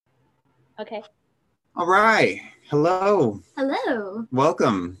Okay. All right. Hello. Hello.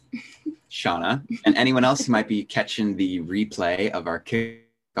 Welcome, Shauna, and anyone else who might be catching the replay of our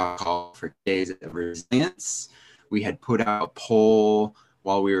kickoff call for Days of Resilience. We had put out a poll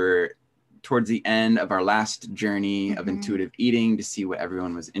while we were towards the end of our last journey of intuitive eating to see what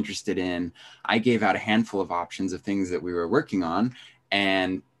everyone was interested in. I gave out a handful of options of things that we were working on,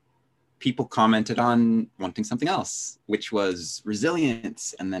 and people commented on wanting something else, which was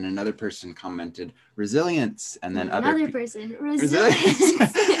resilience. And then another person commented resilience. And then another person, resilience.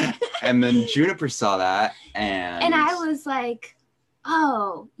 And then Juniper saw that. And I was like,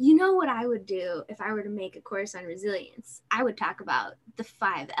 oh, you know what I would do if I were to make a course on resilience? I would talk about the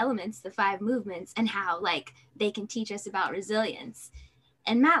 5 elements, the 5 movements, and how like they can teach us about resilience.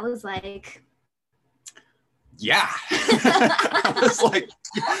 And Matt was like, yeah. I was like,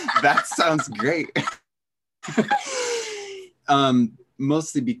 that sounds great.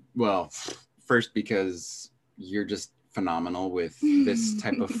 Mostly first because you're just phenomenal with this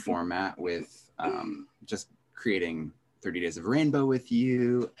type of format, with just creating 30 Days of Rainbow with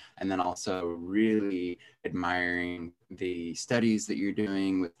you, and then also really admiring the studies that you're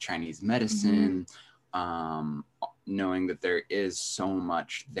doing with Chinese medicine, knowing that there is so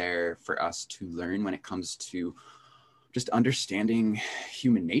much there for us to learn when it comes to just understanding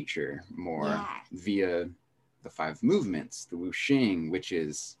human nature more via the 5 movements, the Wuxing, which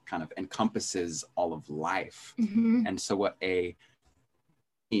is kind of encompasses all of life. And so what and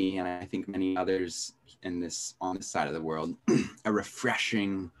I think many others on this side of the world, a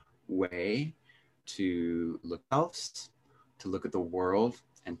refreshing way to look at ourselves, to look at the world,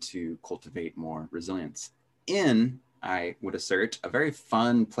 and to cultivate more resilience in, I would assert, a very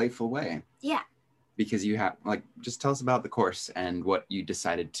fun, playful way. Yeah. Because you have, just tell us about the course and what you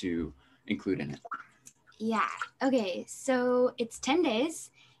decided to include in it. Yeah. Okay. So it's 10 days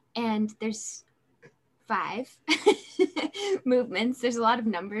and there's 5 movements. There's a lot of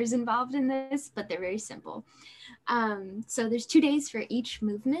numbers involved in this, but they're very simple. So there's 2 days for each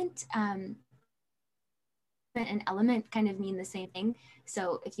movement. And element kind of mean the same thing.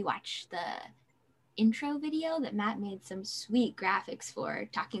 So if you watch the intro video that Matt made some sweet graphics for,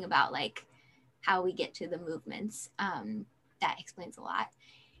 talking about like how we get to the movements, that explains a lot.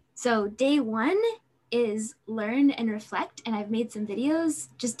 So day 1 is learn and reflect, and I've made some videos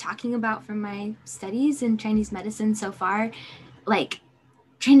just talking about from my studies in Chinese medicine so far, like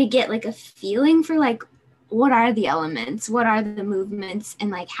trying to get like a feeling for like what are the elements, what are the movements, and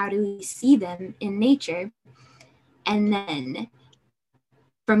like how do we see them in nature. And then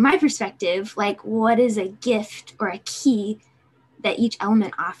from my perspective, like what is a gift or a key that each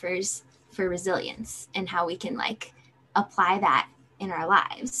element offers for resilience, and how we can like apply that in our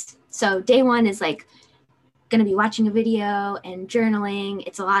lives. So day 1 is like going to be watching a video and journaling.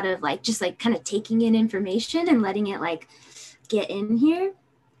 It's a lot of like just like kind of taking in information and letting it like get in here.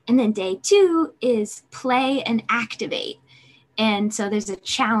 And then day 2 is play and activate. And so there's a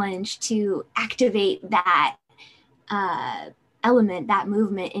challenge to activate that element, that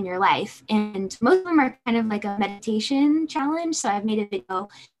movement in your life. And most of them are kind of like a meditation challenge. So I've made a video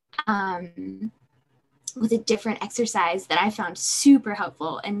with a different exercise that I found super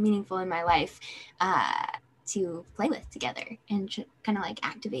helpful and meaningful in my life to play with together and kind of like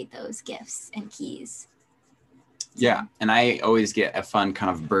activate those gifts and keys. Yeah, and I always get a fun kind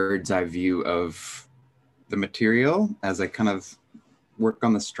of bird's eye view of the material as I kind of work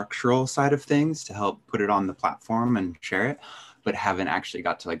on the structural side of things to help put it on the platform and share it, but haven't actually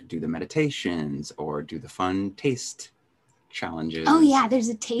got to like do the meditations or do the fun taste challenges. Oh yeah, there's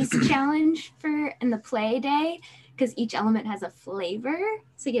a taste challenge in the play day, because each element has a flavor,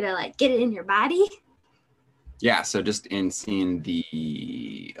 so you get to like get it in your body. Yeah, so just in seeing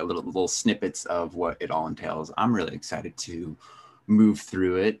the little snippets of what it all entails, I'm really excited to move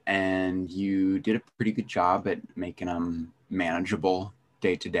through it. And you did a pretty good job at making them manageable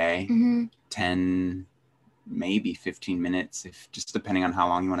day to day. 10, maybe 15 minutes, if just depending on how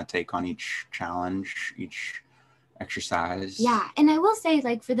long you want to take on each challenge, each exercise. Yeah, and I will say,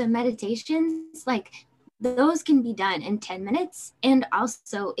 like for the meditations, like those can be done in 10 minutes. And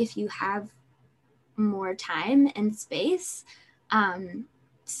also if you have more time and space,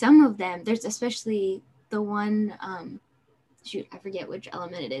 some of them, there's especially the one, I forget which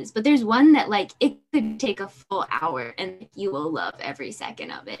element it is, but there's one that like it could take a full hour and you will love every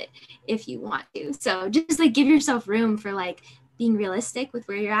second of it if you want to. So just like give yourself room for like being realistic with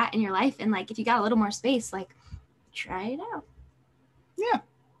where you're at in your life, and like if you got a little more space, like try it out. Yeah,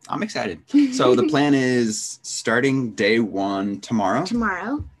 I'm excited. So the plan is starting day 1 tomorrow.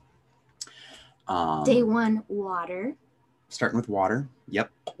 Day 1, water. starting with water.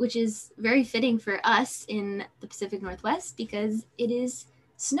 Yep. Which is very fitting for us in the Pacific Northwest because it is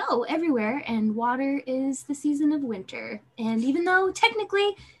snow everywhere and water is the season of winter. And even though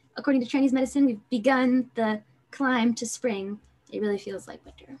technically, according to Chinese medicine, we've begun the climb to spring, it really feels like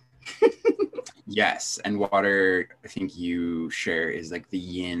winter. Yes, and water, I think you share, is like the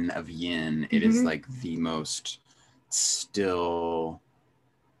yin of yin. It is like the most still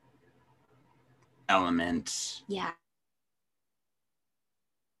element. Yeah.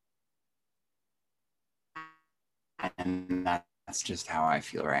 And that's just how I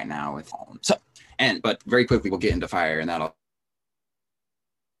feel right now with so. But very quickly we'll get into fire, and that'll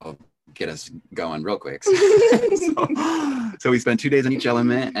get us going real quick. So we spent 2 days on each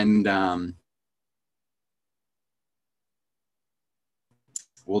element, and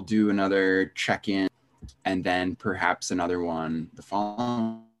we'll do another check-in, and then perhaps another one the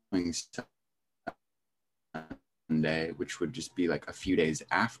following Sunday, which would just be like a few days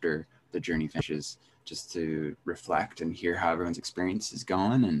after the journey finishes, just to reflect and hear how everyone's experience is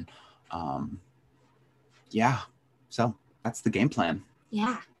going. And yeah, so that's the game plan.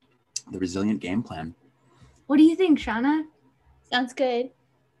 Yeah. The resilient game plan. What do you think, Shauna? Sounds good.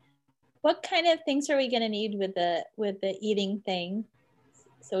 What kind of things are we going to need with the eating thing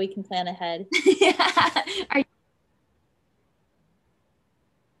so we can plan ahead? Yeah.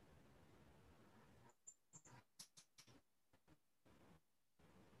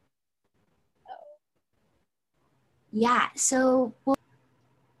 Yeah, so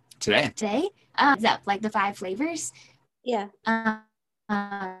today is that like the 5 flavors? Yeah.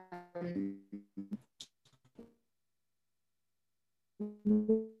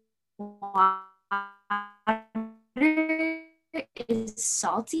 Water is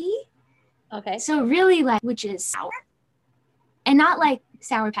salty. Okay. So really like, which is sour. And not like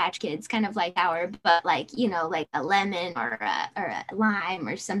Sour Patch Kids, kind of like sour, but like, you know, like a lemon or a lime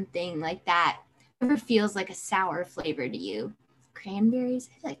or something like that. Whatever feels like a sour flavor to you. Cranberries,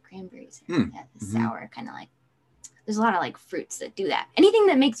 I feel like cranberries have the sour kind of like, there's a lot of like fruits that do that. Anything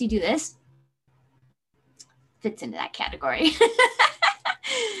that makes you do this fits into that category.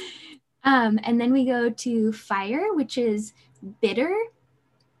 And then we go to fire, which is bitter.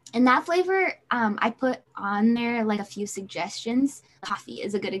 And that flavor, I put on there like a few suggestions. Coffee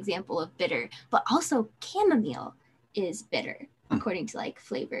is a good example of bitter, but also chamomile is bitter according to like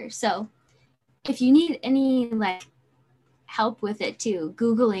flavor. So if you need any like help with it too,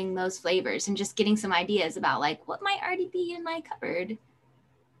 Googling those flavors and just getting some ideas about like what might already be in my cupboard.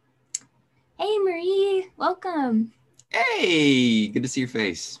 Hey Marie, welcome. Hey, good to see your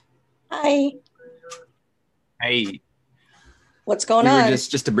face. Hi. Hey. What's going on?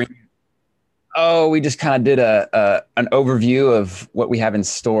 Just to bring. Oh, we just kind of did an overview of what we have in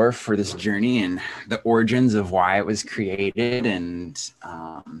store for this journey and the origins of why it was created, and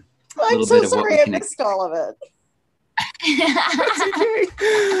I'm so sorry I missed all of it.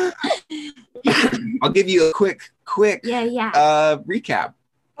 I'll give you a quick recap.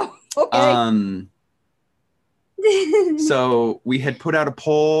 Okay. So we had put out a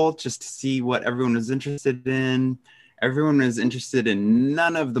poll just to see what everyone was interested in. Everyone was interested in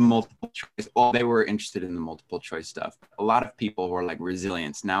none of the multiple choice. Well, they were interested in the multiple choice stuff. A lot of people were like,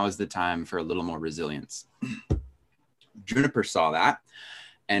 resilience. Now is the time for a little more resilience. Juniper saw that,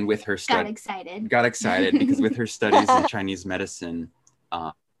 and with her got excited because with her studies in Chinese medicine,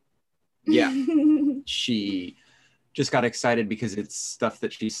 she just got excited because it's stuff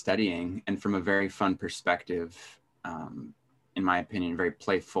that she's studying, and from a very fun perspective, in my opinion, very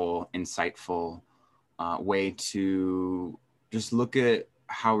playful, insightful way to just look at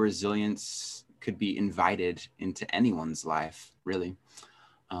how resilience could be invited into anyone's life, really,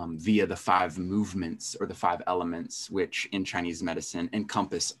 via the 5 movements or the 5 elements, which in Chinese medicine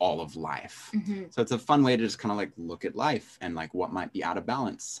encompass all of life. So it's a fun way to just kind of like look at life and like what might be out of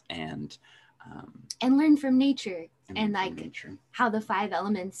balance, and learn from nature, and like how the 5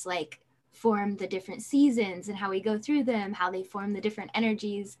 elements like form the different seasons and how we go through them, how they form the different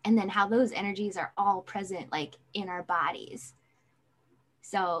energies, and then how those energies are all present like in our bodies.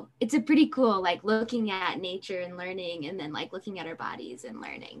 So it's a pretty cool like looking at nature and learning, and then like looking at our bodies and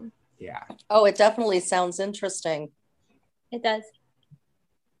learning. Yeah. Oh, it definitely sounds interesting. It does.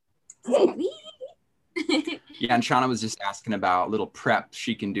 Yeah, and Shauna was just asking about a little prep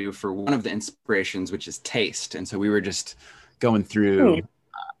she can do for one of the inspirations, which is taste. And so we were just going through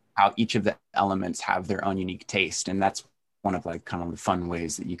how each of the elements have their own unique taste. And that's one of like kind of the fun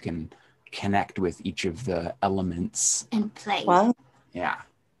ways that you can connect with each of the elements. And play. Wow. Yeah.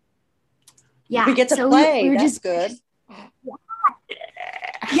 Yeah. We get to play. That's good.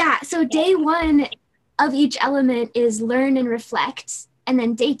 Yeah. So day 1 of each element is learn and reflect. And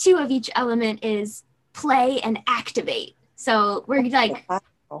then day 2 of each element is play and activate. So we're like,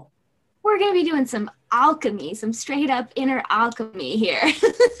 we're going to be doing some alchemy, some straight up inner alchemy here.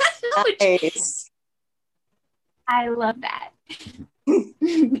 Nice. I love that.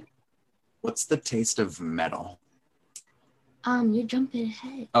 What's the taste of metal? You're jumping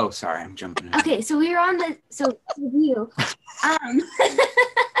ahead. Oh, sorry, I'm jumping ahead. Okay, so we were on the, so review.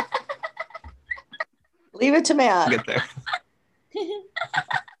 Leave it to Matt. Get there.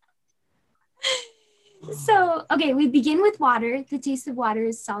 So, okay, we begin with water. The taste of water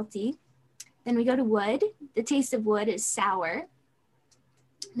is salty. Then we go to wood. The taste of wood is sour.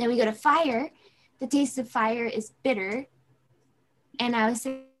 Then we go to fire. The taste of fire is bitter. And I was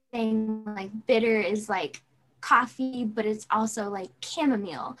saying like bitter is like coffee, but it's also like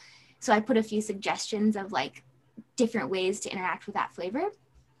chamomile. So I put a few suggestions of like different ways to interact with that flavor.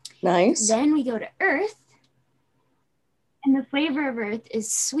 Nice. Then we go to earth. And the flavor of earth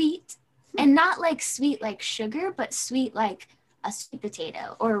is sweet. And not like sweet like sugar, but sweet like a sweet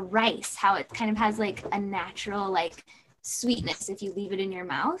potato or rice, how it kind of has like a natural like sweetness if you leave it in your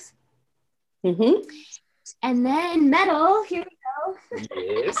mouth. Mm-hmm. And then metal, here we go.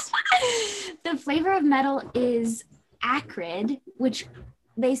 Yes. The flavor of metal is acrid, which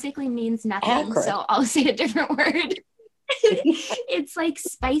basically means nothing. Acrid. So I'll say a different word. It's like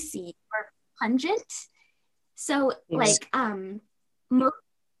spicy or pungent. So like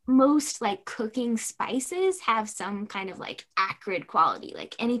most like cooking spices have some kind of like acrid quality.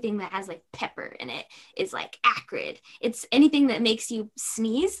 Like anything that has like pepper in it is like acrid. It's anything that makes you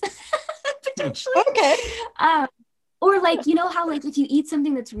sneeze potentially. Okay. Or like, you know how like if you eat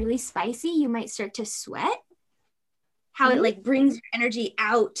something that's really spicy, you might start to sweat. How it like brings your energy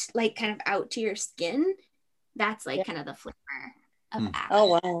out, like kind of out to your skin. That's like kind of the flavor of acrid.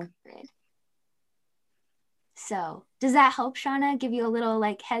 Oh, wow. So does that help, Shauna? Give you a little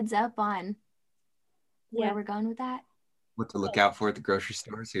like heads up on where we're going with that? What to look out for at the grocery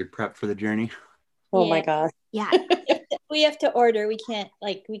store so you're prepped for the journey. Oh my gosh. Yeah. We have to order. We can't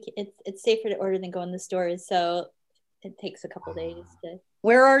it's safer to order than go in the stores. So it takes a couple days to.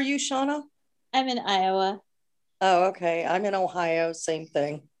 Where are you, Shauna? I'm in Iowa. Oh, okay. I'm in Ohio. Same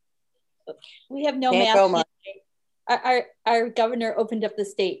thing. We have no Can't go mask. Our governor opened up the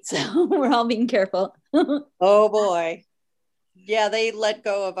state, so we're all being careful. Oh boy. Yeah, they let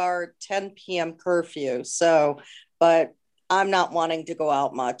go of our 10 p.m. curfew. So, but I'm not wanting to go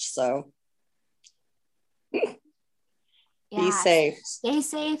out much. So be safe. Stay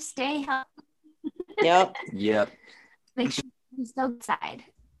safe. Stay healthy. Yep. Yep. Make sure you stay outside.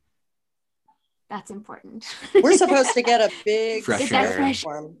 That's important. We're supposed to get a big Fresh air.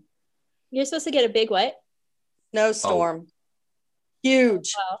 snowstorm. You're supposed to get a big what? Snowstorm.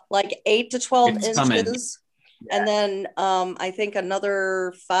 Huge. Wow. Like 8 to 12 It's inches. coming. And then I think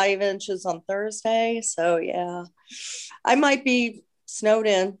another 5 inches on Thursday. So yeah, I might be snowed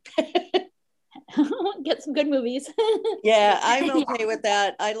in. Get some good movies. Yeah, I'm okay with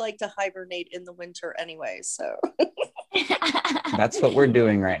that. I like to hibernate in the winter anyway. So That's what we're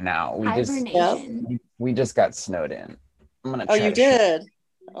doing right now. Hibernation. We just got snowed in. I'm gonna. oh, try you to show- did?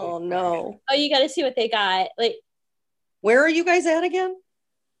 Oh no. Oh, you got to see what they got. Like, Where are you guys at again?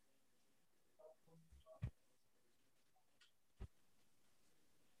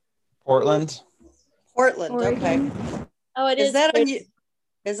 Portland. Portland. Okay. Oregon. oh, it Is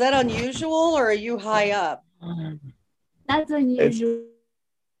that unusual or are you high up? That's unusual.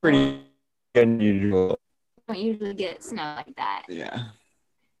 Pretty unusual. Don't usually get snow like that. Yeah.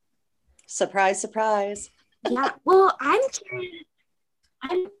 Surprise, surprise. Yeah. Well, I'm curious.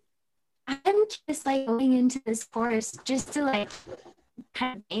 I'm just like going into this course just to like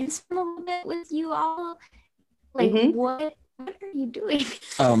kind of brainstorm a little bit with you all. Like, what are you doing?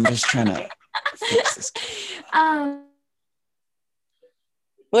 Oh, I'm just trying to fix this.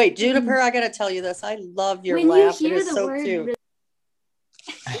 Wait, Juniper, I gotta tell you this. I love your when laugh. you It hear is the so word, cute.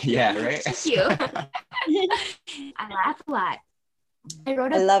 Yeah, right? thank you. I laugh a lot. I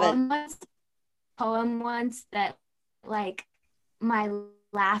wrote I a love it. poem once that like my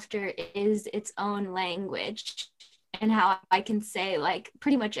laughter is its own language and how I can say like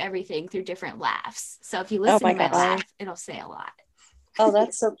pretty much everything through different laughs. So if you listen my to my God. laugh, it'll say a lot. Oh,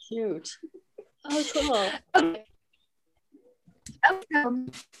 that's so cute. Oh, cool. Okay.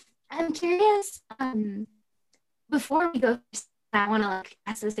 I'm curious. Before we go, I want to like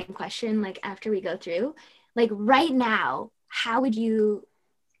ask the same question. Like after we go through, like right now, how would you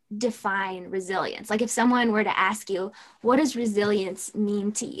define resilience? Like if someone were to ask you, what does resilience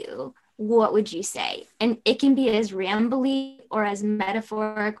mean to you? What would you say? And it can be as rambly or as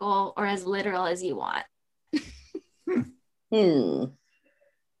metaphorical or as literal as you want.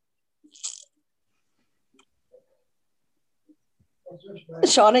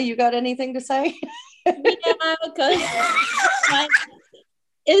 Shauna, you got anything to say? Yeah, because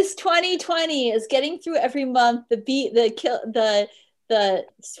is 2020 is getting through every month, the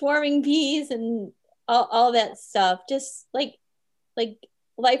swarming bees and all that stuff. Just like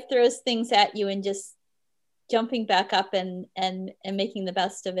life throws things at you and just jumping back up and making the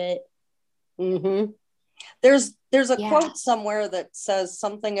best of it. Mm-hmm. There's a quote somewhere that says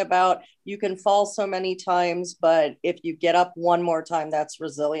something about you can fall so many times, but if you get up one more time, that's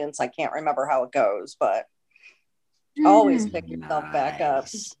resilience. I can't remember how it goes, but always pick yourself back up.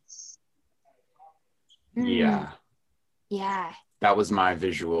 Yeah. Yeah. That was my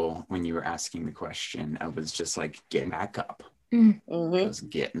visual when you were asking the question. I was just like getting back up. Just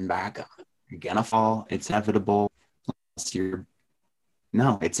getting back up. You're gonna fall. It's inevitable.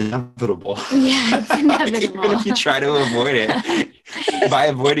 No, it's inevitable. Yeah, it's inevitable. Even if you try to avoid it, by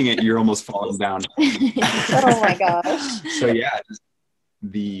avoiding it, you're almost falling down. Oh my gosh. So yeah, just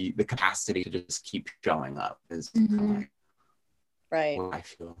the capacity to just keep showing up is kind of like right. what I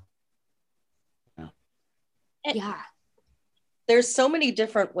feel. Yeah. There's so many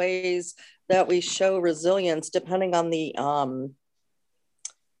different ways that we show resilience depending on the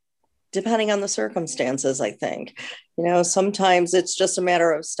circumstances, I think. Sometimes it's just a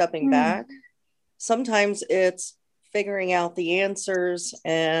matter of stepping back. Sometimes it's figuring out the answers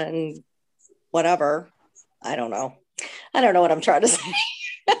and whatever. I don't know what I'm trying to say.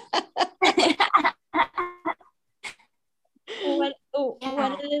 One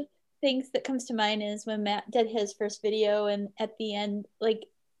of the things that comes to mind is when Matt did his first video, and at the end, like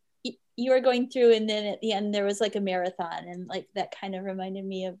you were going through, and then at the end there was like a marathon, and like that kind of reminded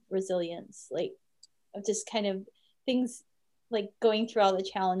me of resilience, like of just kind of things like going through all the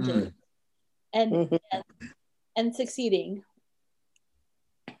challenges and succeeding.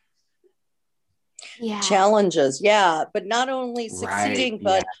 Yeah. Challenges, but not only succeeding,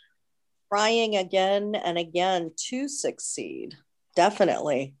 but trying again and again to succeed.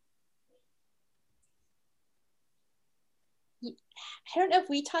 Definitely. I don't know if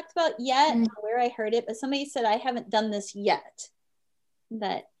we talked about yet or where I heard it, but somebody said I haven't done this yet.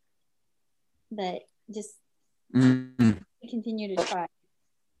 That just continue to try.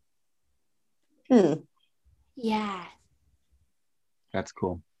 Yeah. That's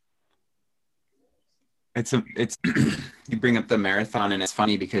cool. It's you bring up the marathon, and it's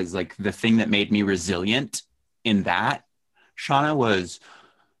funny because like the thing that made me resilient in that, Shauna, was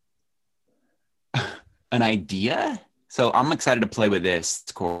an idea. So I'm excited to play with this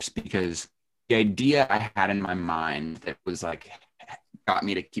course because the idea I had in my mind that was like got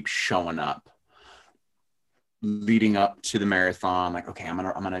me to keep showing up leading up to the marathon. Like, okay, I'm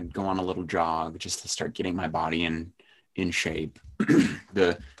gonna go on a little jog just to start getting my body in shape.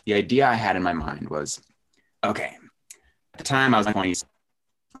 The idea I had in my mind was, okay, at the time I was in my 20s.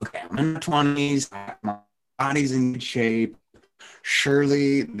 Okay, I'm in my 20s. My body's in good shape.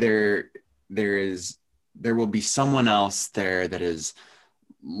 Surely there will be someone else there that is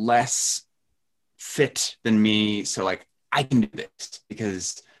less fit than me. So like I can do this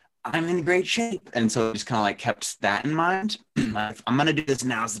because I'm in great shape. And so I just kind of like kept that in mind. Like, I'm going to do this,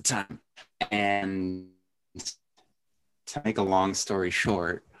 now's the time. And to make a long story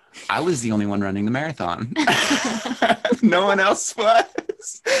short, I was the only one running the marathon. No one else was.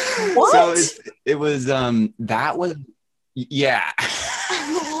 What? So it was, that was, yeah.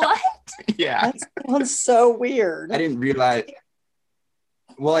 What? Yeah. That sounds so weird. I didn't realize.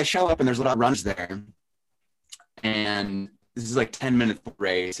 Well, I show up and there's a lot of runs there. And this is like 10-minute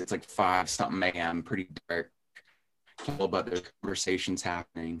race. It's like 5-something a.m., pretty dark. But there's conversations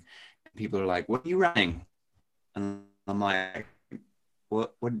happening. People are like, "What are you running?" And I'm like,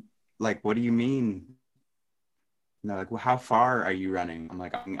 what do you mean? And they're like, well, how far are you running? I'm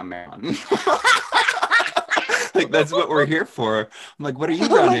like, I'm a marathon. Like, that's what we're here for. I'm like, what are you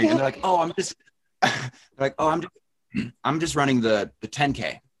running? And they're like, oh, I'm just running the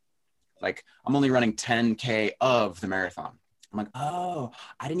 10K. Like, I'm only running 10K of the marathon. I'm like, oh,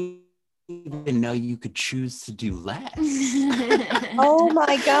 I didn't even know you could choose to do less. Oh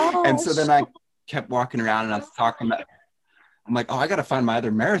my gosh. And so then I kept walking around and I was talking about, I'm like, oh, I got to find my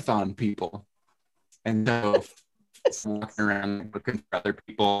other marathon people. And so walking around looking for other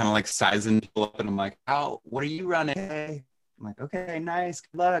people, kind of like sizing people up. And I'm like, oh, what are you running? I'm like, okay, nice,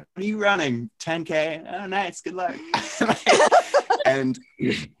 good luck. What are you running? 10K? Oh, nice, good luck. And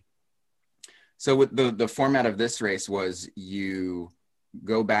so with the format of this race was you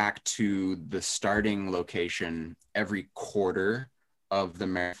go back to the starting location every quarter of the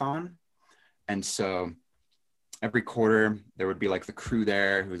marathon. And so every quarter there would be like the crew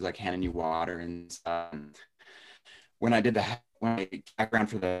there who's like handing you water and stuff. When I back around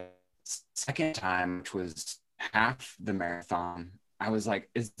for the second time, which was half the marathon, I was like,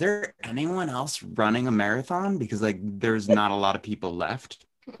 is there anyone else running a marathon? Because like there's not a lot of people left.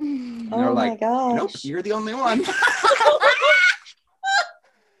 And they're Oh my like, gosh. nope, you're the only one.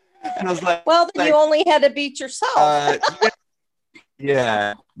 And I was like, well, then you only had to beat yourself.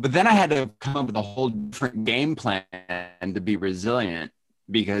 yeah. But then I had to come up with a whole different game plan to be resilient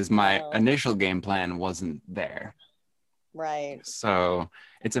because my initial game plan wasn't there. Right. So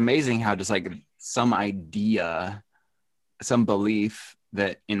it's amazing how just like some idea, some belief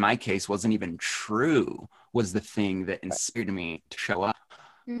that in my case wasn't even true was the thing that inspired me to show up.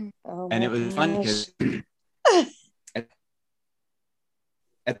 Oh And it was fun because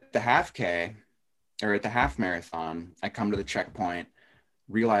at the half K or at the half marathon, I come to the checkpoint,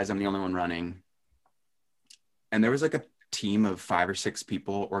 realize I'm the only one running. And there was like a team of 5 or 6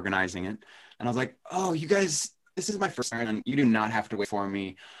 people organizing it. And I was like, oh, you guys, this is my first marathon. You do not have to wait for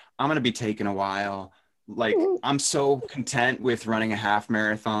me. I'm going to be taking a while. Like, I'm so content with running a half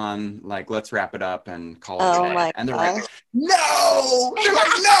marathon. Like, let's wrap it up and call it a day. And they're like, no! They're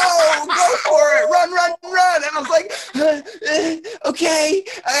like, no! Go for it! Run, run, run! And I was like, okay,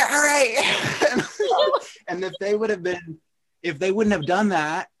 all right. And if they wouldn't have done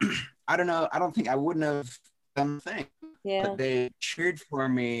that, I don't know. I don't think I wouldn't have done the thing. Yeah. But they cheered for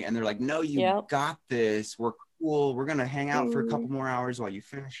me and they're like, no, you got this. We're cool. We're going to hang out for a couple more hours while you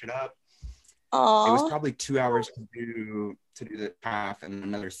finish it up. Aww. It was probably 2 hours to do the half and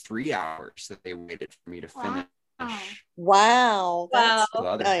another 3 hours that they waited for me to finish. Wow. That's the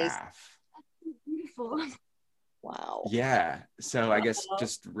other nice. half. Beautiful. Wow. Yeah. So I guess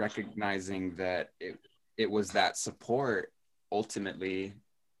just recognizing that it was that support ultimately.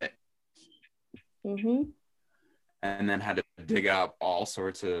 Mm-hmm. And then had to dig up all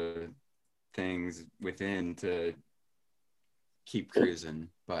sorts of things within to keep cruising.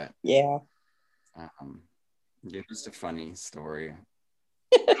 But yeah. It's just a funny story.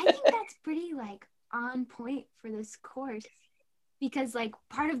 I think that's pretty like on point for this course because like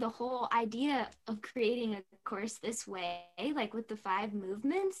part of the whole idea of creating a course this way, like with the 5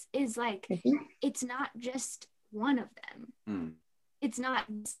 movements, is like it's not just one of them. It's not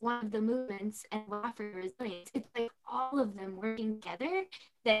just one of the movements and offer resilience. It's like all of them working together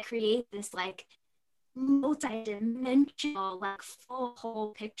that create this like multi-dimensional, like full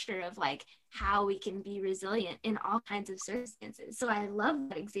whole picture of like how we can be resilient in all kinds of circumstances. So I love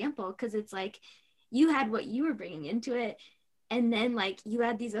that example because it's like you had what you were bringing into it, and then like you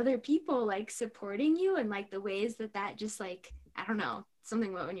had these other people like supporting you, and like the ways that just like, I don't know,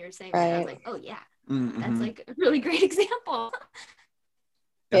 something when you were saying that, I was like, oh yeah, that's like a really great example.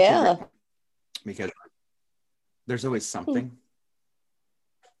 Yeah, because there's always something,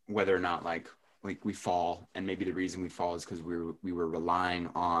 whether or not like we fall, and maybe the reason we fall is because we were relying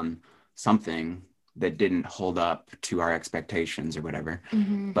on something that didn't hold up to our expectations or whatever.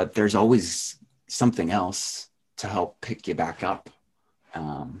 But there's always something else to help pick you back up,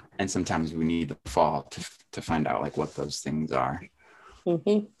 and sometimes we need the fall to find out like what those things are.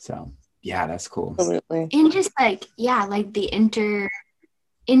 So yeah, that's cool. Absolutely. And just like like the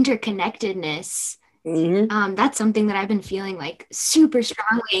interconnectedness, that's something that I've been feeling like super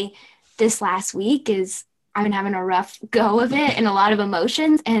strongly this last week. Is I've been having a rough go of it and a lot of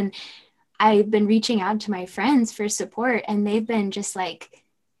emotions, and I've been reaching out to my friends for support, and they've been just like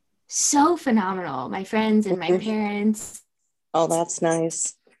so phenomenal, my friends and my parents. Oh, that's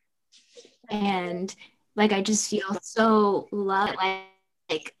nice. And like I just feel so loved.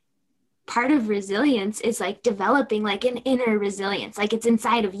 Like part of resilience is like developing like an inner resilience. Like it's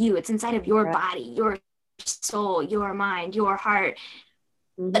inside of you, it's inside of your body, your soul, your mind, your heart.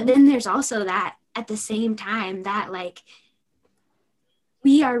 But then there's also that at the same time that like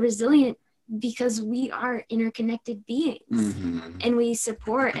we are resilient because we are interconnected beings, and we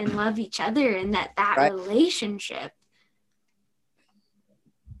support and love each other, and that relationship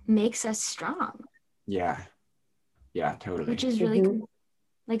makes us strong. Yeah, totally. Which is really cool.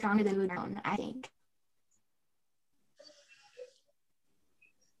 Like stronger than we've known, I think.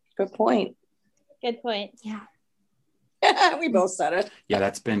 Good point. Good point. Yeah. We both said it. Yeah,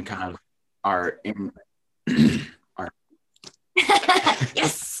 that's been kind of our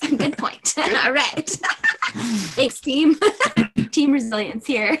Yes, good point. All right. Thanks, team. Team resilience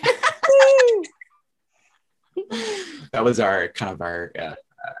here. That was our kind of our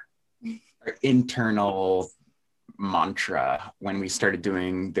internal mantra when we started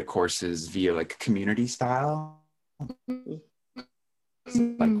doing the courses via like community style.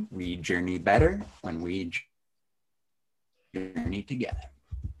 Like we journey better when we journey together.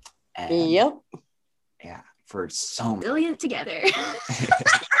 And Yep. yeah, for so many. Resilient together.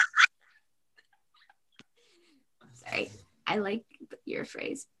 Sorry, I like your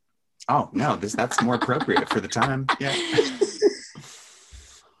phrase. Oh no, that's more appropriate for the time. Yeah.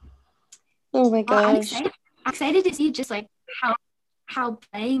 Oh my Well, I'm gosh. excited to see just like how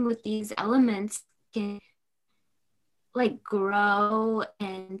playing with these elements can like grow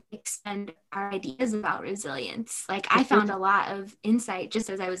and extend our ideas about resilience. Like I found a lot of insight just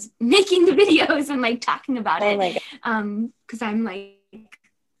as I was making the videos and like talking about Oh my it. Because I'm like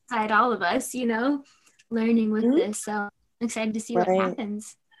inside all of us, you know, learning with this. So I'm excited to see what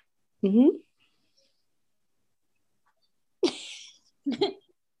happens. Mm-hmm.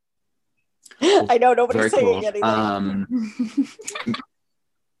 I know nobody's saying anything.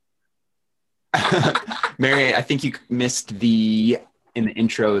 Mary, I think you missed in the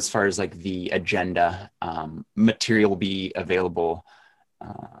intro as far as like the agenda. Material will be available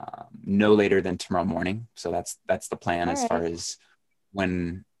no later than tomorrow morning. So that's the plan as far as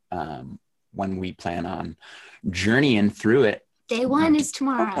when we plan on journeying through it. Day one is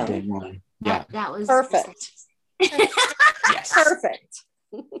tomorrow. Day one. Yeah. That was perfect. Yes. Perfect.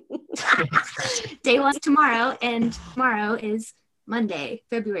 Day one is tomorrow, and tomorrow is Monday,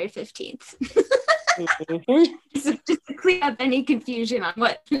 February 15th. Just to clear up any confusion on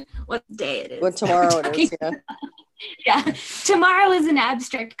what day it is. What tomorrow it is, yeah. Yeah, tomorrow is an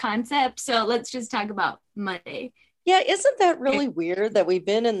abstract concept, so let's just talk about Monday. Yeah, isn't that really weird that we've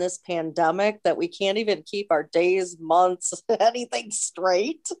been in this pandemic that we can't even keep our days, months, anything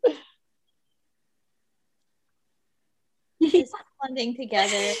straight? Just blending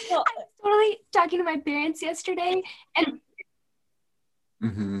together. Well, I was totally talking to my parents yesterday, and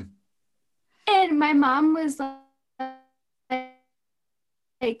and my mom was like,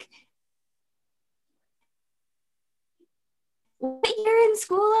 what year in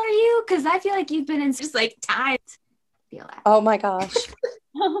school are you? Because I feel like you've been in just like time. Feel that. Oh my gosh.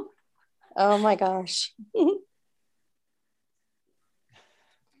 Oh my gosh.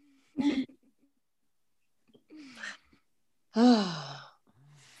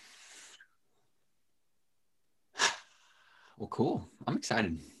 Well, cool. I'm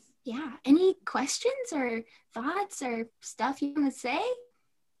excited. Yeah. Any questions or thoughts or stuff you want to say?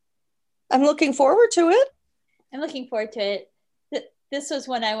 I'm looking forward to it. I'm looking forward to it. This was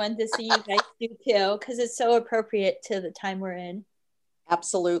one I wanted to see you guys do too, because it's so appropriate to the time we're in.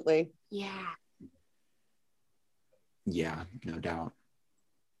 Absolutely. Yeah. Yeah, no doubt.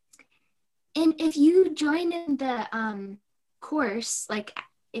 And if you join in the course, like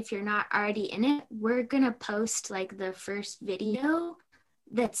if you're not already in it, we're going to post like the first video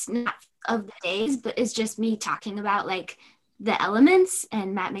that's not of the days, but it's just me talking about like the elements,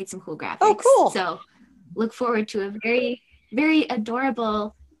 and Matt made some cool graphics. Oh, cool. So look forward to a very, very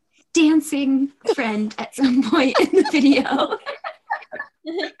adorable dancing friend at some point in the video.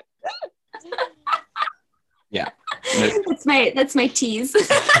 Yeah. That's my tease. So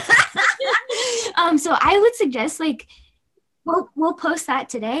I would suggest like we'll post that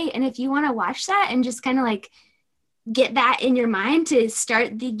today, and if you want to watch that and just kind of like get that in your mind to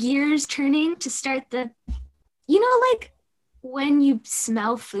start the gears turning, to start the, you know, like when you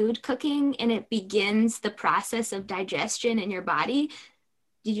smell food cooking and it begins the process of digestion in your body.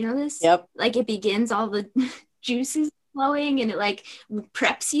 Did you know this? Yep. Like it begins all the juices flowing and it like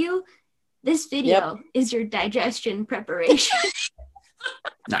preps you. This video is your digestion preparation.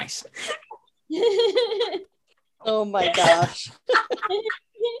 Nice. Oh my gosh.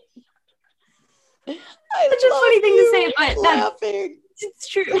 Such a funny thing to say, but laughing. It's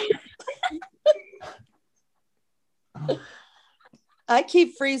true. I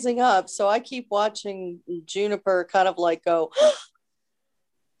keep freezing up, so I keep watching Juniper kind of like go,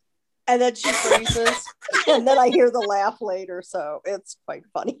 and then she freezes, and then I hear the laugh later, so it's quite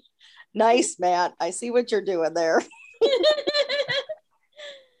funny. Nice, Matt. I see what you're doing there.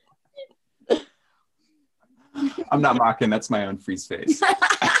 I'm not mocking. That's my own freeze face.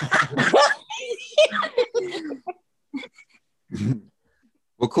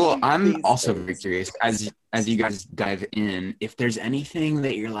 Well, cool. I'm also very curious as you guys dive in, if there's anything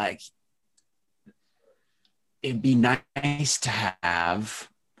that you're like, it'd be nice to have,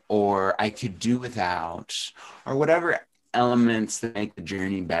 or I could do without, or whatever elements that make the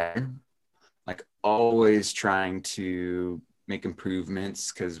journey better. Like always trying to make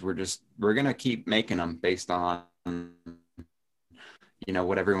improvements, because we're gonna keep making them based on, you know,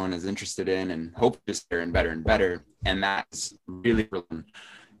 what everyone is interested in, and hope is better and better and better. And that's really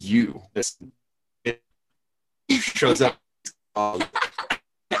you. This shows up,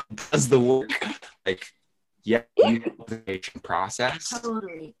 does the work. Like yeah, the process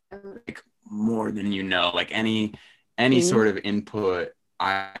Totally. like more than you know. Like any Mhm. sort of input,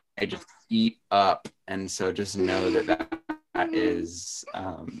 I just eat up, and so just know that is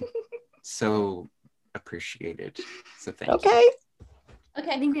so appreciated. So thank you. Okay.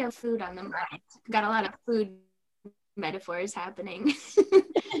 Okay, I think we have food on the mind. Got a lot of food metaphors happening.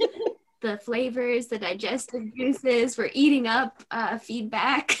 The flavors, the digestive juices, we're eating up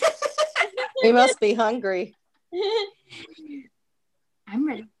feedback. We must be hungry. I'm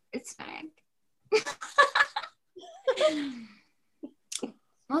ready for a snack.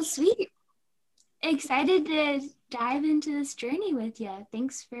 Well, sweet. Excited to dive into this journey with you.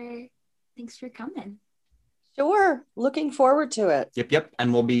 Thanks for coming. Sure. Looking forward to it. Yep.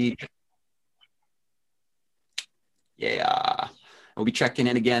 And we'll be checking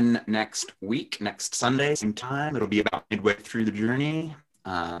in again next week, next Sunday, same time. It'll be about midway through the journey.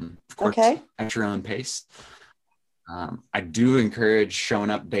 Of course, Okay. at your own pace. I do encourage showing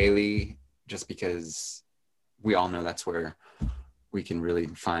up daily, just because we all know that's where we can really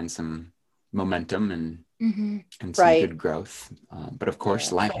find some momentum and some Right. good growth. But of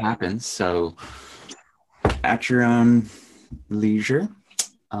course, life happens. So at your own leisure.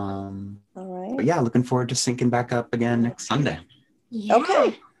 All right. But yeah, looking forward to syncing back up again next Sunday. Yeah.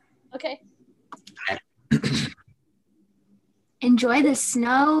 Okay. Okay. Enjoy the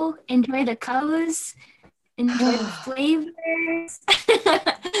snow. Enjoy the cows. Enjoy the flavors.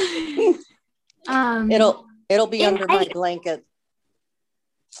 It'll be under my blanket.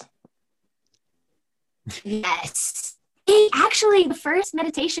 Yes. Actually, the first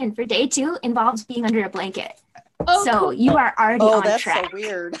meditation for day 2 involves being under a blanket. Oh, So cool. you are already on That's track. so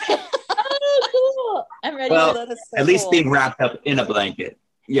weird. Oh, cool. I'm ready. Well, that is so At least cool. being wrapped up in a blanket.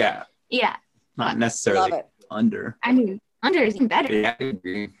 Yeah. Yeah. Not necessarily Love it. under. I mean, under is even better. Yeah, I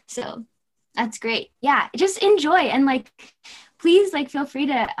agree. So that's great. Yeah. Just enjoy and please feel free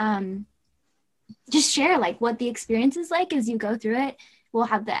to just share what the experience is like as you go through it. We'll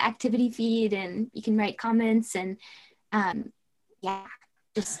have the activity feed and you can write comments and I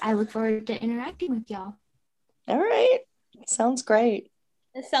look forward to interacting with y'all. All right. Sounds great.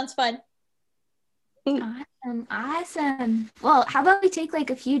 This sounds fun. Awesome. Well, how about we take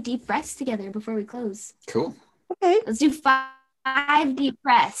a few deep breaths together before we close? Cool. Okay. Let's do 5 deep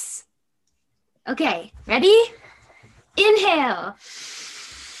breaths. Okay, ready? Inhale.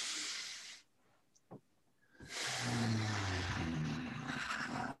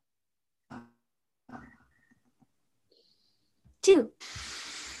 Two.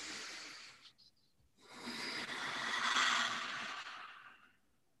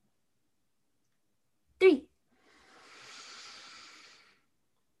 Three.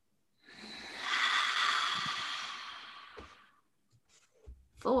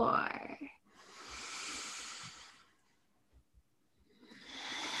 Four.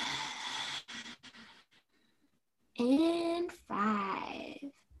 And 5.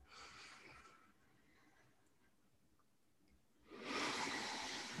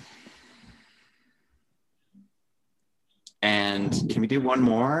 And can we do one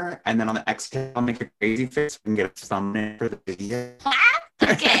more? And then on the exhale, I'll make a crazy face. We can get a thumbnail for the video.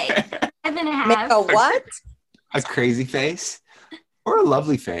 Okay. 5.5. Make a what? A crazy face or a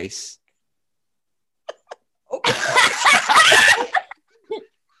lovely face.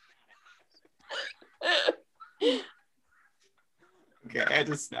 Okay, I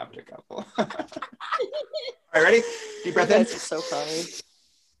just snapped a couple. All right, ready? Deep breath in. That's so funny.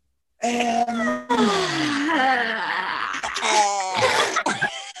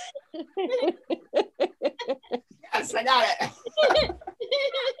 Yes, I got it.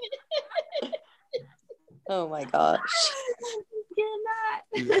 Oh my gosh.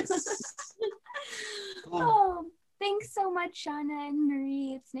 Yes. Oh, thanks so much, Shauna and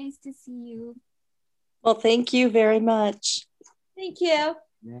Marie. It's nice to see you. Well, thank you very much. Thank you.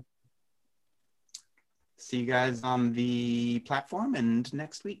 See you guys on the platform and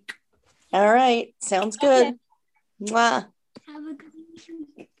next week. All right. Sounds good. Okay. Mwah. Have a good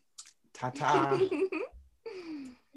week. Ta-ta.